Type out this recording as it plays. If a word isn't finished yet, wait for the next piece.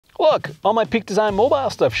Look, all my Peak Design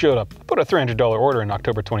mobile stuff showed up. I put a $300 order in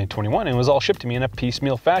October 2021 and it was all shipped to me in a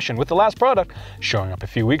piecemeal fashion, with the last product showing up a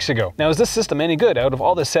few weeks ago. Now, is this system any good? Out of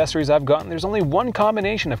all the accessories I've gotten, there's only one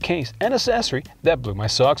combination of case and accessory that blew my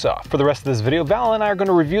socks off. For the rest of this video, Val and I are going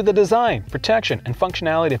to review the design, protection, and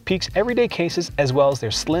functionality of Peak's everyday cases as well as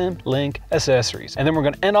their SlimLink accessories. And then we're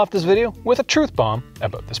going to end off this video with a truth bomb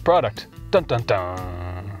about this product. Dun dun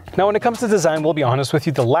dun. Now, when it comes to design, we'll be honest with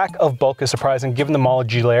you, the lack of bulk is surprising given the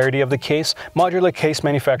modularity of the case. Modular case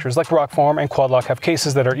manufacturers like Rockform and Quadlock have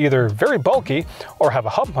cases that are either very bulky or have a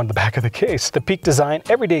hub on the back of the case. The Peak Design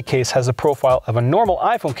everyday case has a profile of a normal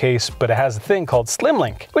iPhone case, but it has a thing called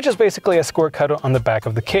SlimLink, which is basically a square cutout on the back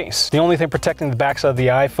of the case. The only thing protecting the backside of the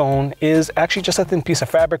iPhone is actually just a thin piece of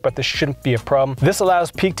fabric, but this shouldn't be a problem. This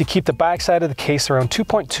allows Peak to keep the backside of the case around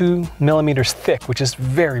 2.2 millimeters thick, which is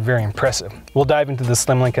very, very impressive. We'll dive into the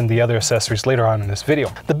SlimLink and the other accessories later on in this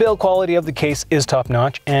video. The build quality of the case is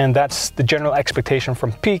top-notch, and that's the general expectation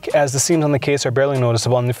from Peak, as the seams on the case are barely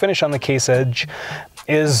noticeable and the finish on the case edge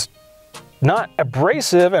is not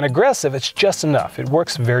abrasive and aggressive, it's just enough. It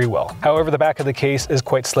works very well. However, the back of the case is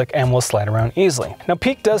quite slick and will slide around easily. Now,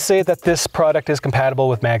 Peak does say that this product is compatible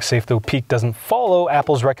with MagSafe, though Peak doesn't follow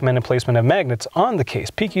Apple's recommended placement of magnets on the case.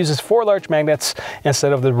 Peak uses 4 large magnets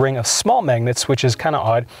instead of the ring of small magnets, which is kind of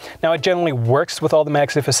odd. Now, it generally works with all the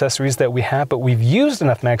MagSafe accessories that we have, but we've used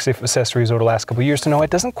enough MagSafe accessories over the last couple of years to know it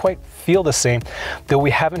doesn't quite feel the same, though we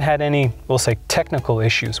haven't had any, we'll say, technical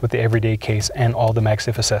issues with the everyday case and all the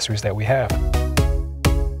MagSafe accessories that we have.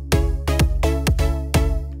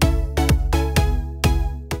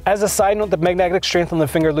 As a side note, the magnetic strength on the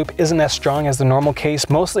finger loop isn't as strong as the normal case,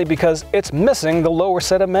 mostly because it's missing the lower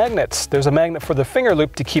set of magnets. There's a magnet for the finger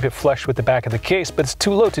loop to keep it flush with the back of the case, but it's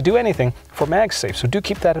too low to do anything for MagSafe, so do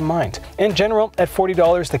keep that in mind. In general, at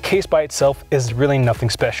 $40, the case by itself is really nothing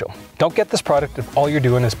special. Don't get this product if all you're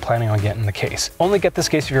doing is planning on getting the case. Only get this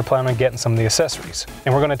case if you're planning on getting some of the accessories.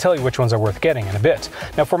 And we're going to tell you which ones are worth getting in a bit.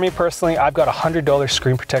 Now, for me personally, I've got a $100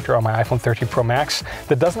 screen protector on my iPhone 13 Pro Max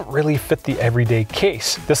that doesn't really fit the everyday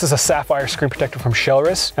case. This is a sapphire screen protector from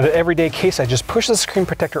Shelris, and the everyday case, I just push the screen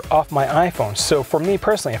protector off my iPhone. So for me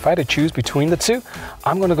personally, if I had to choose between the two,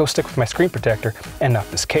 I'm going to go stick with my screen protector and not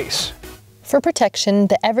this case. For protection,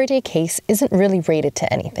 the everyday case isn't really rated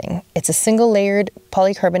to anything. It's a single-layered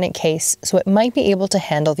polycarbonate case, so it might be able to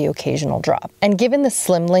handle the occasional drop. And given the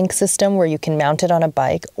SlimLink system where you can mount it on a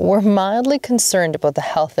bike, we're mildly concerned about the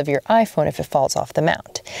health of your iPhone if it falls off the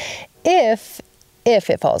mount. If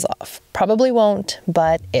it falls off. Probably won't,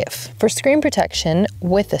 but if. For screen protection,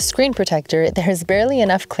 with a screen protector, there's barely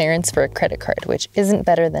enough clearance for a credit card, which isn't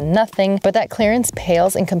better than nothing, but that clearance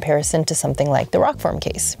pales in comparison to something like the Rockform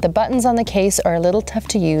case. The buttons on the case are a little tough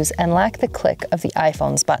to use and lack the click of the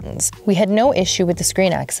iPhone's buttons. We had no issue with the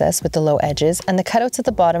screen access with the low edges, and the cutouts at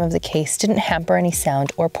the bottom of the case didn't hamper any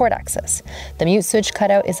sound or port access. The mute switch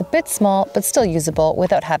cutout is a bit small, but still usable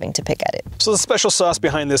without having to pick at it. So the special sauce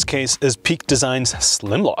behind this case is Peak Design's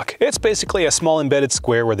Slimlock. It's basically a small embedded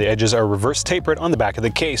square where the edges are reverse tapered on the back of the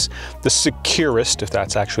case. The securest, if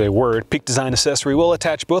that's actually a word, Peak Design accessory will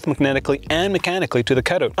attach both magnetically and mechanically to the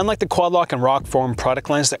cutout. Unlike the Quadlock and Rockform product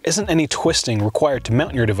lines, there isn't any twisting required to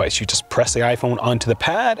mount your device. You just press the iPhone onto the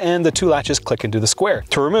pad and the 2 latches click into the square.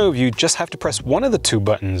 To remove, you just have to press one of the 2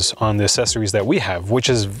 buttons on the accessories that we have, which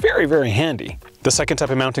is very, very handy. The second type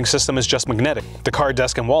of mounting system is just magnetic. The car,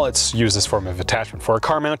 desk, and wallets use this form of attachment. For a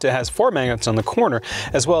car mount, it has 4 magnets on the corner,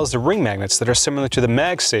 as well as the ring magnets that are similar to the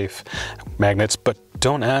MagSafe magnets, but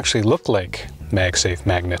don't actually look like MagSafe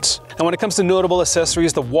magnets. And when it comes to notable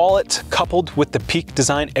accessories, the wallet coupled with the Peak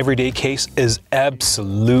Design everyday case is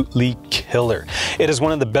absolutely killer. It is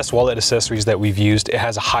one of the best wallet accessories that we've used. It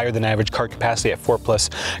has a higher than average card capacity at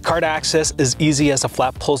 4+. Card access is easy as the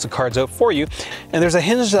flap pulls the cards out for you, and there's a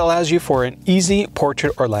hinge that allows you for an easy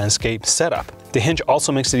portrait or landscape setup. The hinge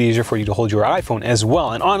also makes it easier for you to hold your iPhone as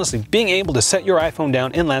well, and honestly, being able to set your iPhone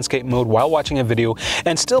down in landscape mode while watching a video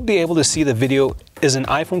and still be able to see the video is an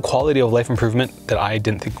iPhone quality of life improvement that I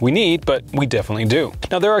didn't think we need, but we definitely do.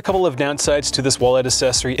 Now, there are a couple of downsides to this wallet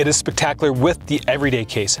accessory. It is spectacular with the everyday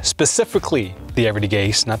case, specifically the everyday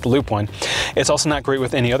case, not the loop one. It's also not great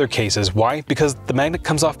with any other cases. Why? Because the magnet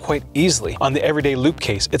comes off quite easily. On the everyday loop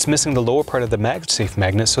case, it's missing the lower part of the MagSafe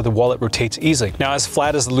magnet, so the wallet rotates easily. Now, as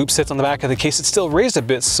flat as the loop sits on the back of the case, it's still raised a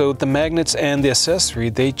bit, so the magnets and the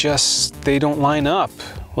accessory, they don't line up.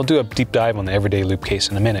 we'll do a deep dive on the everyday loop case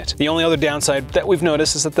in a minute. The only other downside that we've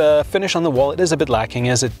noticed is that the finish on the wallet is a bit lacking,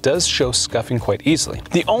 as it does show scuffing quite easily.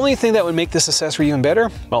 The only thing that would make this accessory even better,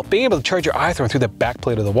 well, being able to charge your iPhone through the back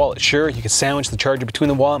plate of the wallet. Sure, you can sandwich the charger between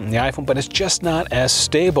the wallet and the iPhone, but it's just not as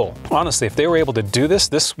stable. Honestly, if they were able to do this,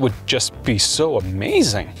 this would just be so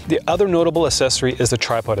amazing. The other notable accessory is the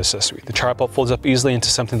tripod accessory. The tripod folds up easily into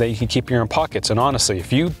something that you can keep in your own pockets, and honestly,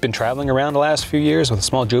 if you've been traveling around the last few years with a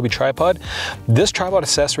small Joby tripod, this tripod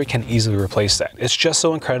accessory can easily replace that. It's just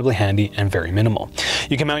so incredibly handy and very minimal.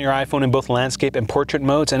 You can mount your iPhone in both landscape and portrait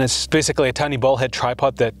modes, and it's basically a tiny ball head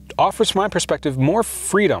tripod that offers, from my perspective, more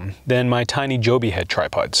freedom than my tiny Joby head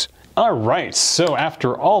tripods. All right, so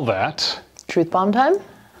after all that... Truth bomb time?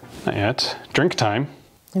 Not yet. Drink time.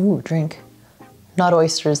 Ooh, drink. Not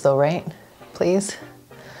oysters though, right? Please?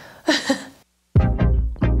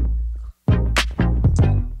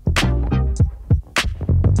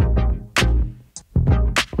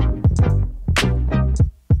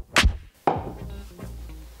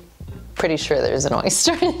 Pretty sure there's an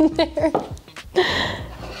oyster in there.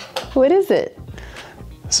 What is it?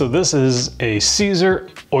 So this is a Caesar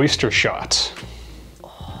oyster shot.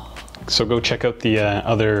 So go check out the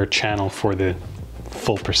other channel for the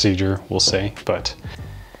full procedure, we'll say, but.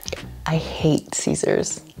 I hate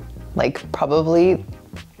Caesars. Like, probably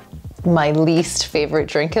my least favorite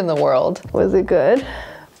drink in the world. Was it good?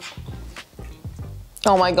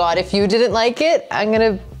 Oh my God, if you didn't like it,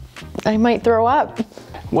 I might throw up.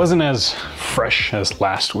 Wasn't as fresh as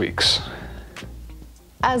last week's.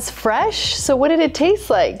 As fresh? So what did it taste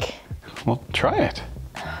like? Well, try it.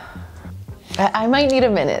 I might need a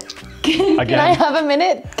minute. Can I have a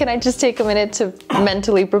minute? Can I just take a minute to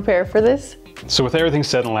mentally prepare for this? So with everything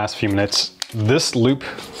said in the last few minutes, this loop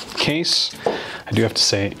case, I do have to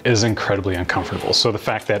say, is incredibly uncomfortable. So the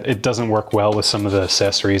fact that it doesn't work well with some of the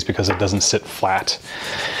accessories because it doesn't sit flat,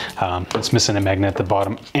 it's missing a magnet at the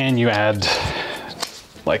bottom, and you add,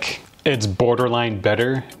 like, it's borderline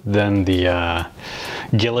better than the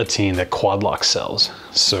guillotine that Quadlock sells.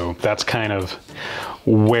 So that's kind of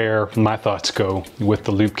where my thoughts go with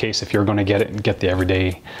the loop case. If you're going to get it, and get the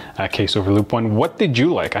everyday case over loop one. What did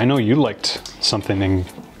you like? I know you liked something and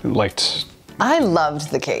liked. I loved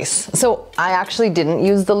the case. So I actually didn't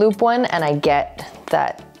use the loop one, and I get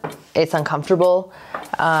that it's uncomfortable.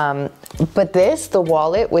 But this, the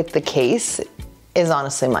wallet with the case, is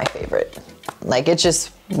honestly my favorite. Like, it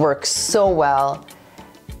just works so well.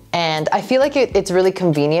 And I feel like it's really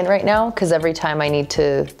convenient right now, because every time I need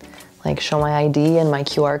to like show my ID and my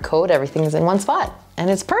QR code, everything's in one spot, and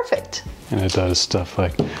it's perfect. And it does stuff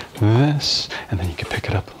like this, and then you can pick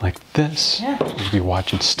it up like this. Yeah. You'll be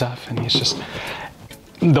watching stuff, and it's just,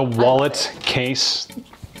 the wallet case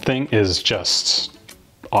thing is just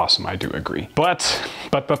awesome, I do agree. But,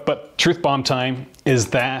 truth bomb time is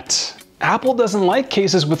that Apple doesn't like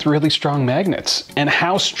cases with really strong magnets. And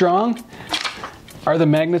how strong are the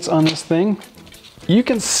magnets on this thing? You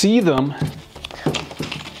can see them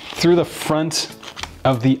through the front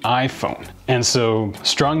of the iPhone. And so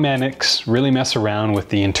strong magnets really mess around with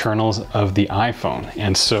the internals of the iPhone.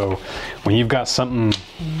 And so when you've got something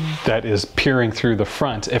that is peering through the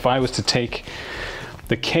front, if I was to take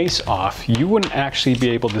the case off, you wouldn't actually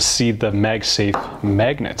be able to see the MagSafe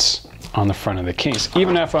magnets on the front of the case.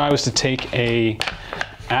 Even if I was to take a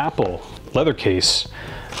Apple leather case,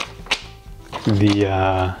 you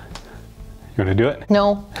wanna do it?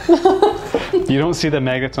 No. You don't see the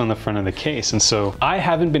magnets on the front of the case, and so I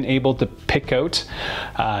haven't been able to pick out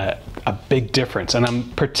a big difference, and I'm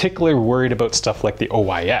particularly worried about stuff like the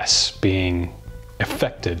OIS being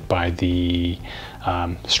affected by the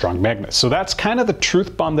strong magnets. So that's kind of the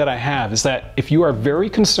truth bomb that I have, is that if you are very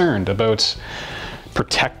concerned about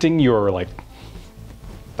protecting your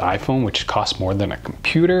iPhone, which costs more than a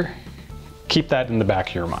computer, keep that in the back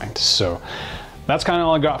of your mind. So that's kind of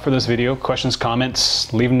all I got for this video. Questions,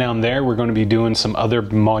 comments, leave them down there. We're going to be doing some other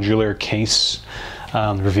modular case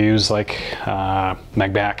reviews like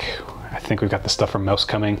MagBack. I think we've got the stuff from Mouse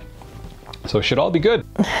coming. So it should all be good.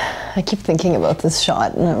 I keep thinking about this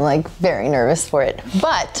shot and I'm like very nervous for it,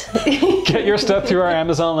 but. Get your stuff through our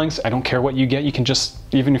Amazon links. I don't care what you get. You can just,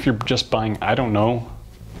 even if you're just buying, I don't know,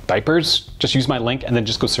 diapers, just use my link and then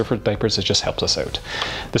just go surf for diapers. It just helps us out.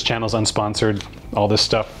 This channel's unsponsored. All this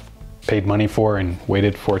stuff paid money for and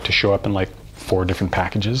waited for it to show up in like 4 different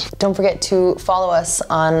packages. Don't forget to follow us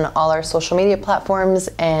on all our social media platforms,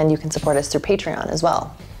 and you can support us through Patreon as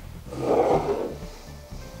well.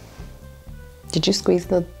 Did you squeeze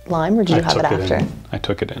the lime or did you have it after? I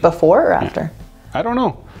took it in. Before or after? Yeah. I don't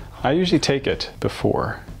know. I usually take it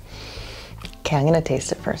before. Okay, I'm gonna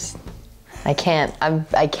taste it first. I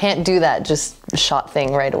can't do that just shot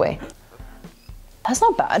thing right away. That's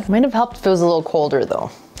not bad. Might have helped if it was a little colder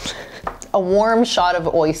though. A warm shot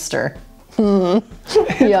of oyster. It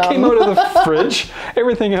came out of the fridge.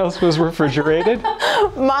 Everything else was refrigerated.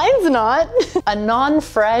 Mine's not. A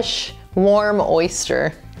non-fresh, warm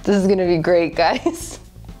oyster. This is gonna be great, guys.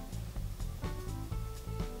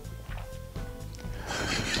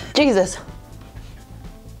 Jesus.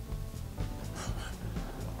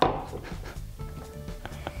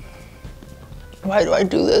 Why do I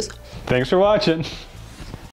do this? Thanks for watching.